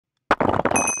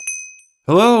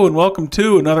Hello and welcome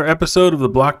to another episode of the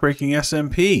Block Breaking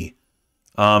SMP.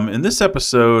 In this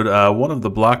episode, one of the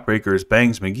block breakers,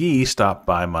 Bangs McGee, stopped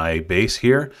by my base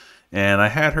here, and I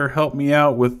had her help me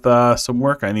out with some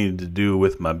work I needed to do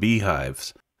with my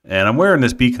beehives. And I'm wearing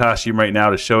this bee costume right now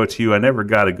to show it to you. I never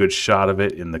got a good shot of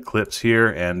it in the clips here,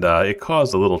 and it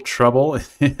caused a little trouble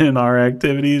in our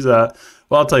activities. Well,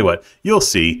 I'll tell you what, you'll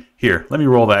see. Here, let me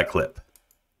roll that clip.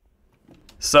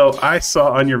 So I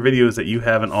saw on your videos that you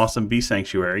have an awesome bee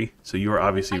sanctuary, so you are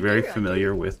obviously very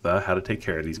familiar with how to take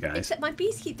care of these guys. Except my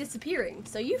bees keep disappearing,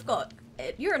 so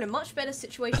you're in a much better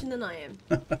situation than I am.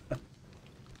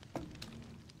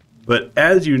 But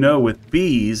as you know, with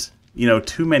bees,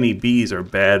 too many bees are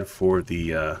bad for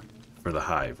the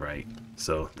hive, right?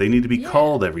 So they need to be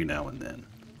culled every now and then,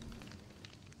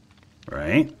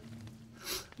 right?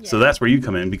 Yeah. So that's where you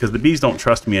come in, because the bees don't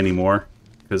trust me anymore,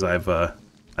 because I've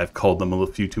culled them a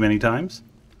few too many times.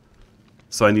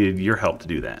 So I needed your help to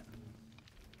do that.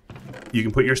 You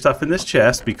can put your stuff in this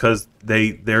chest because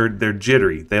they're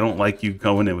jittery. They don't like you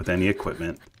going in with any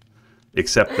equipment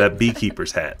except that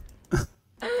beekeeper's hat.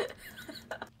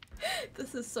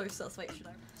 This is so suspect.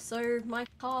 So my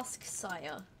task,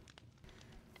 sire.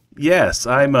 Yes,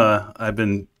 I've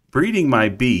been breeding my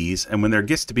bees, and when there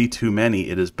gets to be too many,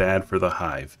 it is bad for the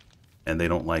hive, and they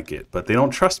don't like it. But they don't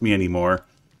trust me anymore.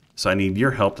 So I need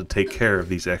your help to take care of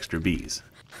these extra bees.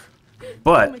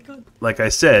 But, like I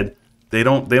said, they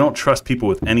don't trust people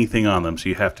with anything on them, so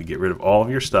you have to get rid of all of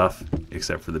your stuff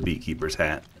except for the beekeeper's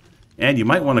hat. And you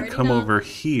might want to come over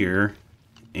here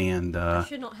and... I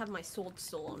should not have my sword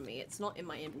still on me. It's not in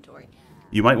my inventory.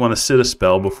 You might want to sit a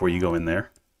spell before you go in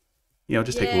there.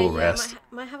 Just take a little rest.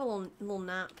 Might have a little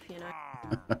nap,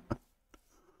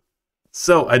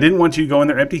 So, I didn't want you to go in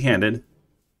there empty-handed.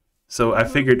 So I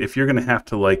figured if you're going to have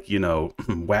to,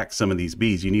 whack some of these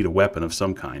bees, you need a weapon of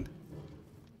some kind.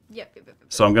 Yep.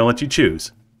 So I'm going to let you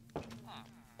choose.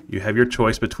 You have your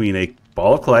choice between a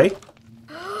ball of clay,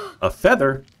 a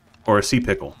feather, or a sea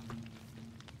pickle.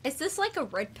 Is this like a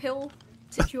red pill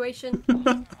situation?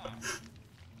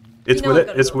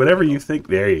 It's whatever you think.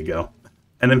 There you go.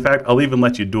 And in fact, I'll even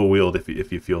let you dual wield if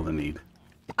you feel the need.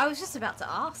 I was just about to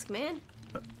ask, man.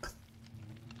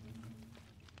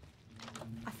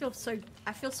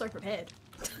 I feel so prepared.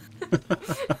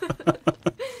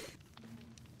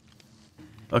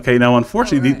 Okay, now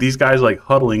unfortunately these guys like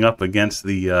huddling up against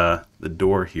the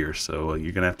door here, so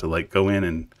you're gonna have to go in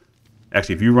and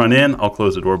actually if you run in, I'll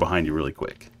close the door behind you really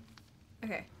quick.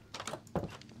 Okay.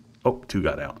 Oh, two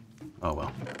got out. Oh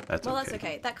well, that's okay. Well, that's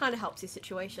okay. That kind of helps your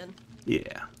situation.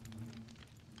 Yeah.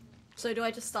 So do I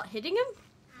just start hitting him?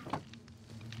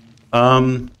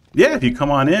 Yeah, if you come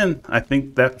on in, I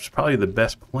think that's probably the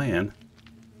best plan.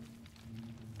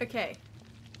 Okay.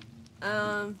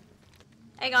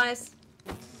 Hey guys.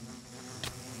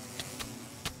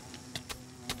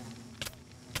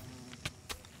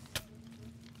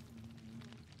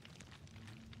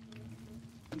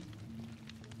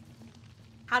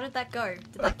 How did that go?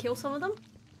 Did that kill some of them?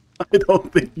 I don't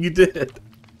think you did.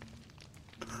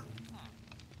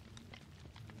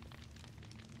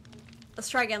 Let's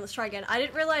try again. I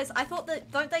didn't realize, I thought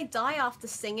that, don't they die after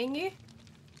stinging you?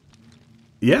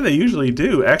 Yeah, they usually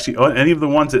do. Actually, any of the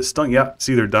ones that stung, yeah,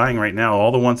 see they're dying right now.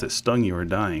 All the ones that stung you are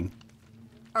dying.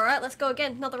 Alright, let's go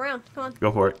again. Another round. Come on.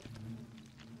 Go for it.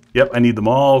 Yep, I need them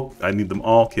all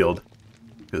killed.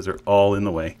 Because they're all in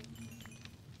the way.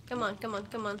 Come on.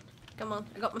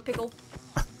 I got my pickle.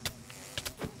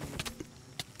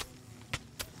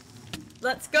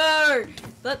 Let's go!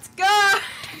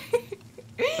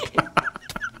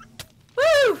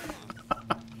 Woo!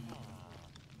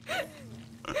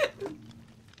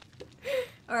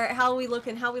 Alright, how are we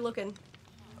looking?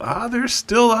 There's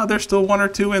still one or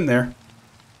two in there.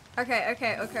 Okay,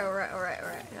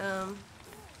 alright.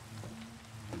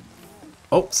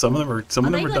 Oh, some of them are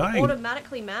dying.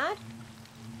 Automatically mad?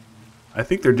 I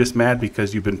think they're just mad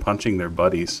because you've been punching their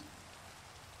buddies.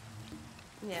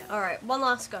 Yeah, alright, one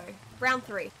last go. Round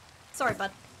 3. Sorry,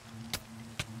 bud.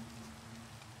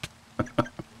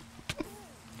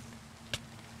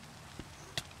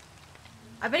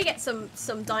 I better get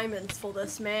some diamonds for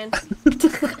this, man.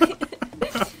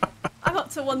 I'm up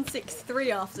to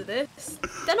 163 after this.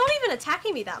 They're not even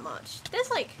attacking me that much. There's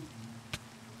like...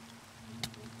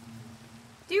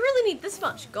 Do you really need this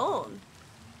much gone?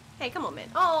 Hey, come on, man.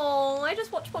 Oh, I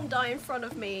just watched one die in front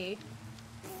of me.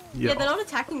 Yeah, they're not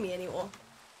attacking me anymore.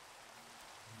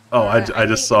 Oh, I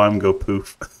just saw him go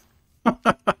poof.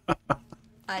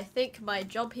 I think my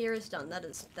job here is done. That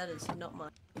is not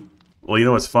mine. Well, you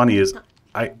know what's funny is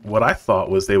what I thought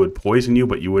was they would poison you,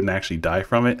 but you wouldn't actually die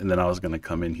from it, and then I was going to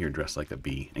come in here dressed like a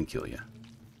bee and kill you.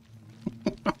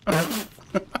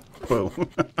 Boom.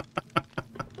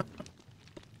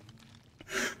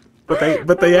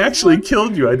 But they actually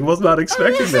killed you. I was not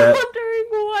expecting that. I was wondering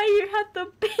why you had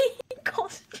the bee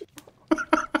costume.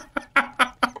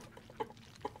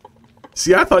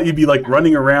 See, I thought you'd be like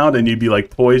running around and you'd be like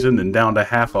poisoned and down to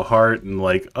half a heart and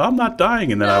like, oh, I'm not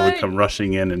dying, and then I would come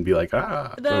rushing in and be like,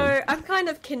 ah. No, boom. I'm kind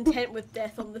of content with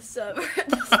death on the server at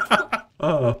this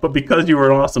point. But because you were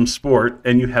an awesome sport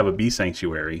and you have a bee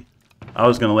sanctuary, I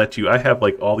was gonna let you. I have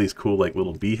like all these cool like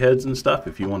little bee heads and stuff.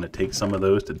 If you want to take some of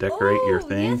those to decorate your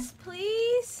thing. Yes,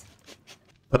 please.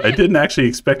 But I didn't actually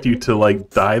expect you to like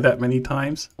die that many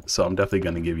times, so I'm definitely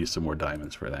gonna give you some more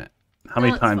diamonds for that. How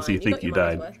many times do you think you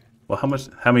died? Well,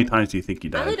 how many times do you think you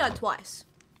died? I only died twice,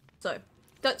 so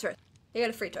don't stress. You get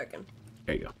a free token.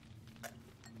 There you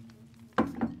go.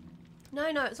 No,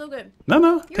 it's all good.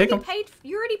 No, take them.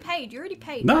 You already paid.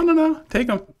 No, take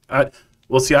them.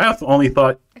 Well, see, I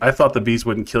thought the bees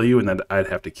wouldn't kill you, and then I'd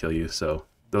have to kill you. So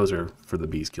those are for the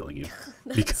bees killing you.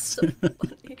 That's so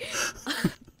funny.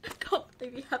 I can't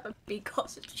believe you have a bee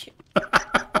costume.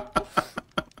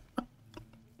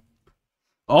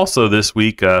 Also this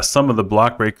week, some of the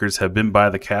block breakers have been by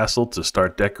the castle to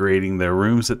start decorating their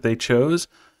rooms that they chose.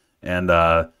 And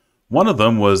one of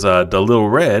them was the Little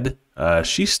Red.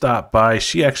 She stopped by.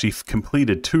 She actually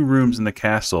completed 2 rooms in the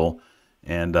castle.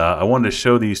 And I wanted to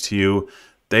show these to you.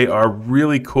 They are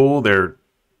really cool. They're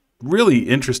really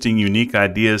interesting, unique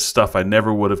ideas, stuff I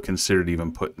never would have considered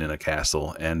even putting in a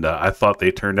castle. And I thought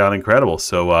they turned out incredible.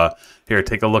 So here,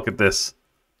 take a look at this.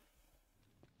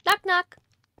 Knock, knock.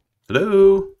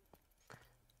 Hello.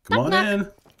 Come Knock,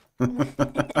 on knock.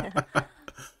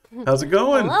 in. How's it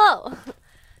going? Hello.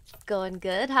 Going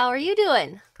good. How are you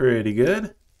doing? Pretty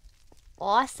good.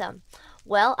 Awesome.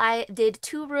 Well, I did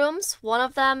 2 rooms. One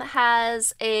of them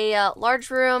has a large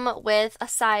room with a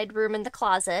side room in the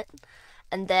closet.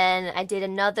 And then I did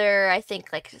another, I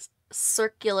think, like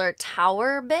circular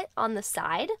tower bit on the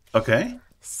side. Okay.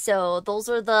 So those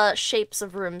are the shapes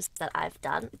of rooms that I've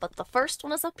done. But the first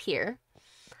one is up here.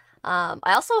 I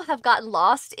also have gotten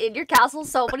lost in your castle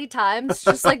so many times,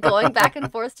 just like going back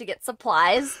and forth to get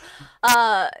supplies.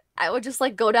 I would just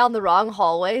like go down the wrong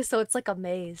hallway, so it's like a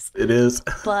maze. It is.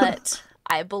 But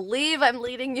I believe I'm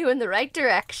leading you in the right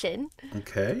direction.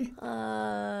 Okay.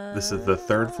 This is the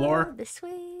 3rd floor? This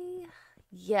way?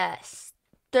 Yes.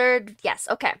 3rd, yes,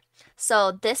 okay.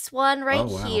 So this one right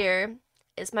here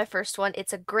is my first one.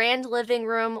 It's a grand living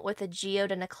room with a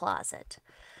geode and a closet.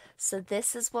 So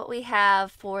this is what we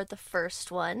have for the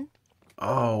first one.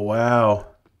 Oh, wow.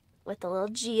 With a little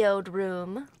geode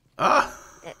room. Ah!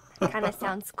 It kind of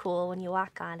sounds cool when you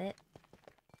walk on it.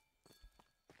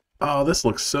 Oh, this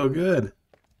looks so good.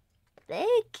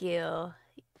 Thank you.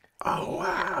 Oh,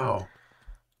 wow.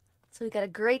 So we got a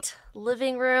great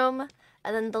living room,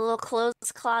 and then the little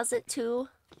clothes closet too.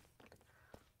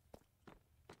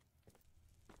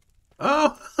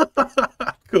 Oh,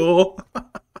 cool.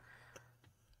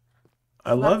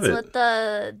 I love it. That's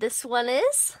what this one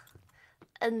is.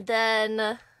 And then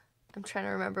I'm trying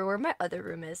to remember where my other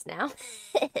room is now.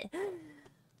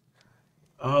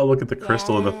 Oh, look at the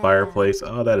crystal in the fireplace.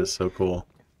 Oh, that is so cool.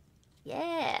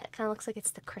 Yeah, it kind of looks like it's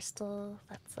the crystal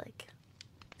that's like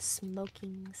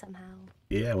smoking somehow.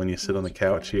 Yeah, when you sit on the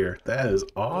couch here. That is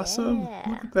awesome. Yeah,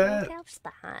 look at that. Couch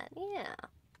behind. Yeah.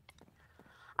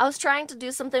 I was trying to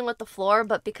do something with the floor,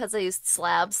 but because I used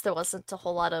slabs, there wasn't a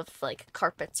whole lot of like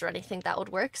carpets or anything that would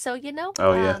work. So you know,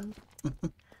 oh yeah,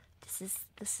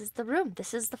 this is the room.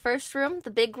 This is the first room,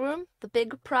 the big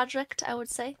project. I would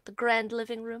say the grand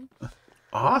living room.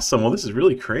 Awesome. Well, this is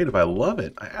really creative. I love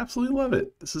it. I absolutely love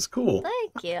it. This is cool.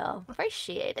 Thank you.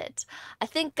 Appreciate it. I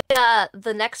think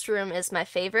the next room is my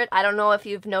favorite. I don't know if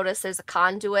you've noticed. There's a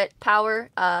conduit power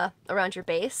around your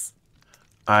base.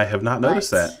 I have not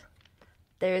noticed that.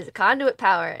 There's a conduit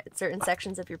power at certain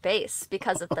sections of your base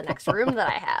because of the next room that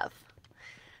I have.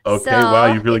 Okay, so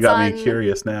wow, you've really got me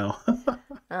curious now.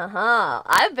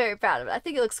 I'm very proud of it. I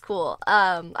think it looks cool.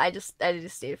 I just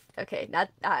need. Okay, not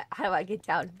how do I get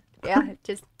down? Yeah,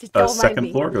 just don't mind me.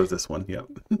 Second floor goes this one. Yep.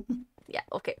 Yeah.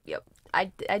 Okay. Yep.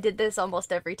 I did this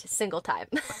almost every single time.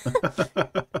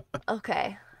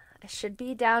 Okay, I should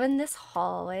be down in this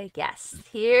hallway. Yes.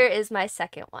 Here is my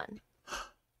second one.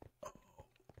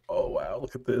 Oh wow!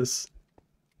 Look at this.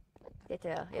 You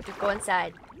have to go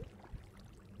inside.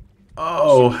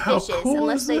 Oh, how fishes, cool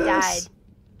unless is they this?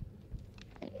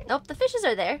 died. Nope, the fishes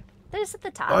are there. They're just at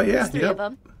the top. Oh yeah, There's 3 yep. of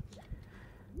them.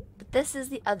 But this is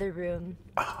the other room.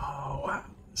 Oh wow,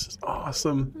 this is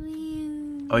awesome.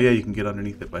 Whee! Oh yeah, you can get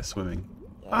underneath it by swimming.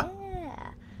 Yeah.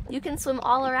 You can swim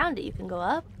all around it. You can go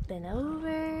up and over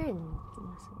and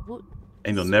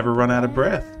And you'll never run out of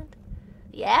breath.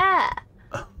 Yeah.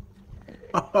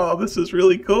 Oh, this is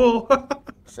really cool.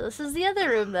 So this is the other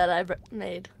room that I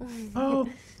made. Oh,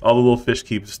 all the little fish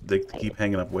keep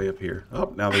hanging up way up here.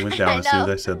 Oh, now they went down as soon as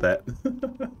I said that.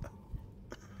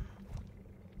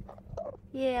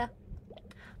 Yeah.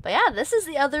 But yeah, this is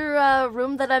the other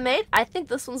room that I made. I think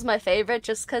this one's my favorite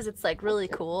just because it's like really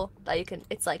cool that you can,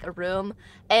 it's like a room,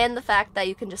 and the fact that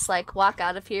you can just like walk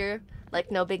out of here like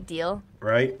no big deal.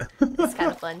 Right? It's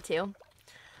kind of fun too.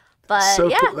 But so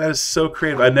yeah. cool. That is so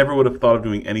creative. I never would have thought of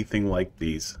doing anything like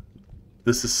these.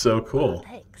 This is so cool. Oh,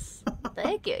 thanks.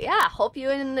 Thank you. Yeah, hope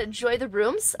you enjoy the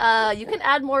rooms. You can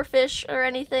add more fish or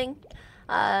anything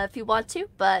if you want to.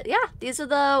 But yeah, these are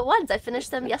the ones. I finished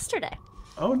them yesterday.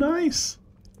 Oh, nice.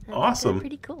 Awesome. They're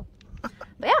pretty cool. But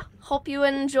yeah, hope you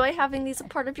enjoy having these a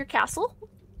part of your castle.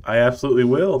 I absolutely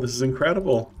will. This is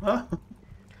incredible.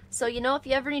 So, you know, if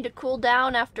you ever need to cool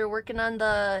down after working on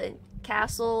the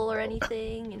castle or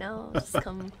anything, you know, just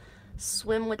come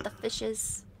swim with the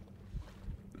fishes.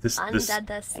 Under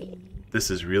the sea. This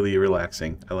is really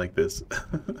relaxing. I like this.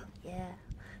 Yeah.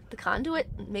 The conduit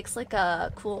makes like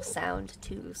a cool sound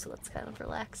too, so it's kind of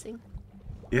relaxing.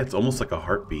 Yeah, it's almost like a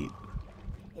heartbeat.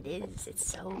 It is. It's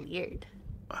so weird.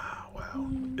 Oh,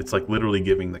 wow. It's like literally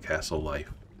giving the castle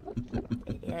life.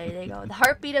 Yeah, there you go. The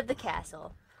heartbeat of the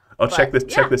castle. Oh, check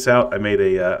this out. I made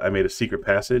a secret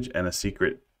passage and a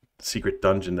secret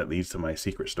dungeon that leads to my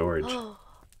secret storage.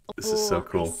 This is so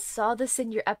cool. I saw this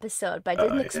in your episode, but I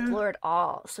didn't explore it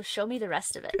all. So show me the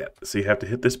rest of it. Yeah. So you have to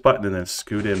hit this button and then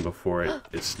scoot in before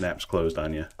it snaps closed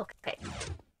on you. Okay.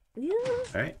 All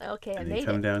right. Okay, and I made you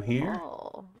come down here.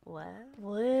 Oh, wow.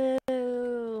 Whoa.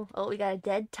 Oh, we got a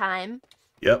dead time.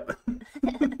 Yep.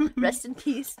 Rest in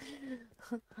peace.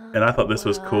 And I thought this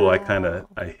was cool. I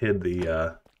hid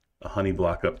the a honey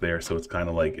block up there, so it's kind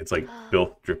of like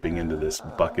filth dripping into this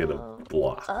bucket of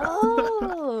block.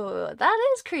 Oh,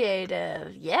 that is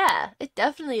creative. Yeah, it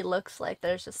definitely looks like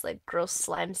there's just like gross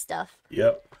slime stuff.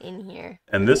 Yep. In here.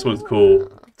 And this one's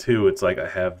cool too. It's like I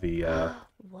have the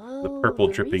purple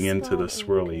dripping into the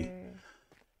swirly.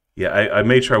 Yeah, I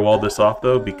made sure I walled this off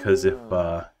though, because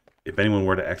if anyone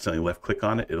were to accidentally left click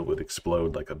on it, it would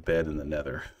explode like a bed in the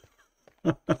nether.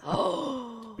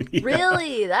 Oh, Yeah.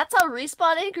 really? That's how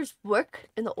respawn anchors work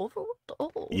in the overworld?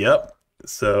 Oh. Yep.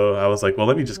 So I was like, well,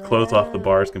 let me just close off the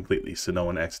bars completely so no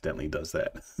one accidentally does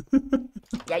that.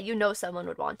 Yeah, you know someone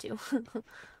would want to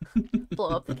blow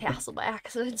up the castle by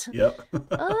accident. Yep.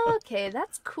 Okay,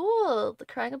 that's cool. The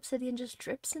crying obsidian just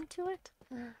drips into it.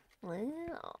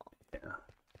 Wow.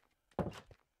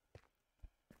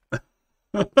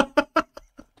 Yeah.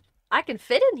 I can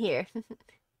fit in here.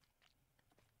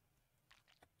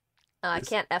 Oh, I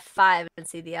can't F5 and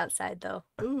see the outside though.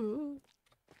 Ooh.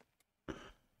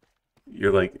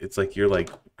 It's like you're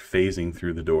phasing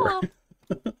through the door. Oh.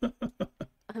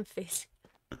 I'm phasing.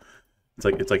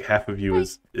 It's like half of you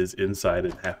is inside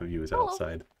and half of you is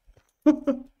outside.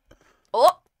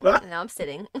 Oh, now I'm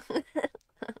sitting.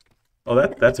 Oh,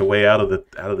 that's a way out of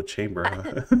the chamber.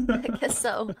 Huh? I guess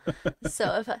so.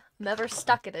 So if I'm ever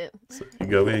stuck in it, so if you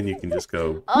go in, you can just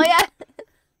go. Oh yeah.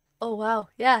 Oh wow,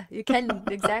 yeah, you can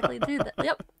exactly do that.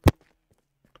 Yep.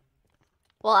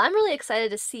 Well, I'm really excited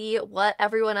to see what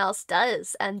everyone else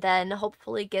does, and then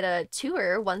hopefully get a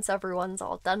tour once everyone's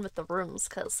all done with the rooms,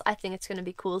 because I think it's going to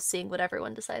be cool seeing what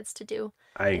everyone decides to do.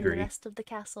 I agree. In the rest of the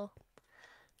castle.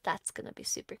 That's going to be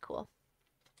super cool.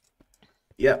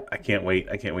 Yeah, I can't wait.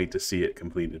 I can't wait to see it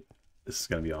completed. This is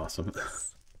going to be awesome.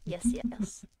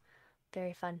 Yes.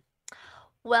 Very fun.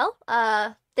 Well,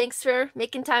 thanks for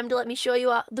making time to let me show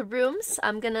you the rooms.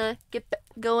 I'm gonna get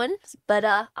going,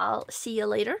 but I'll see you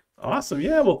later. Awesome.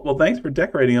 Yeah, well, thanks for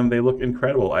decorating them. They look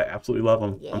incredible. I absolutely love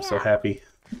them. Yeah. I'm so happy.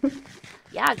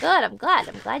 Yeah, good. I'm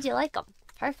glad you like them.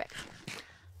 Perfect.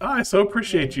 Oh, I so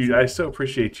appreciate you. I so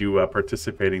appreciate you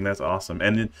participating. That's awesome.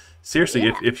 And then,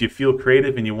 seriously, if you feel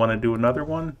creative and you want to do another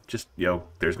one, just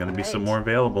there's gonna be some more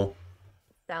available.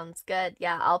 Sounds good.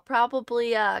 Yeah, I'll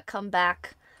probably come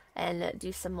back and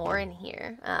do some more in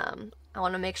here. I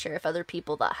want to make sure if other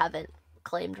people that haven't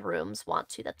claimed rooms want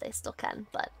to, that they still can.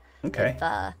 But okay.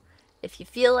 If you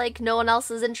feel like no one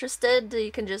else is interested, you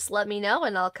can just let me know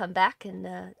and I'll come back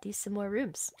and do some more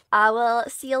rooms. I will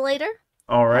see you later.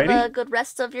 Alrighty. Have a good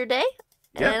rest of your day,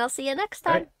 and I'll see you next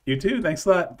time. Right. You too. Thanks a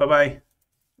lot. Bye-bye.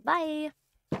 Bye.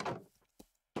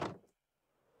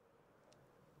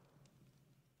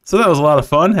 So that was a lot of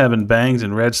fun having Bangs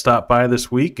and Red stop by this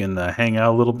week and hang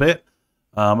out a little bit.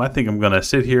 I think I'm going to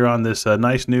sit here on this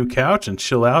nice new couch and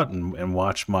chill out and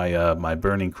watch my my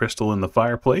burning crystal in the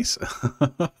fireplace.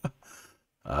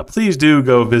 Please do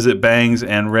go visit Bangs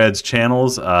and Red's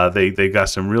channels. They got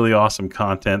some really awesome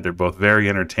content. They're both very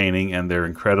entertaining, and they're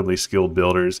incredibly skilled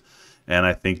builders. And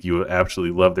I think you will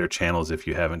absolutely love their channels if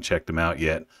you haven't checked them out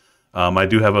yet. I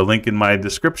do have a link in my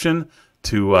description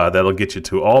to that'll get you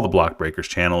to all the Block Breakers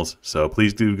channels. So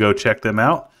please do go check them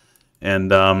out.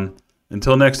 And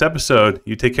until next episode,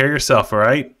 you take care of yourself, all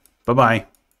right? Bye-bye.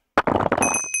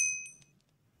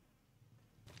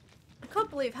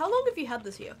 How long have you had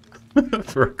this here?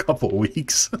 For a couple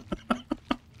weeks.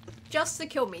 Just to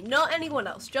kill me, not anyone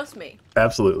else, just me.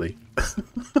 Absolutely.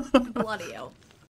 Bloody hell.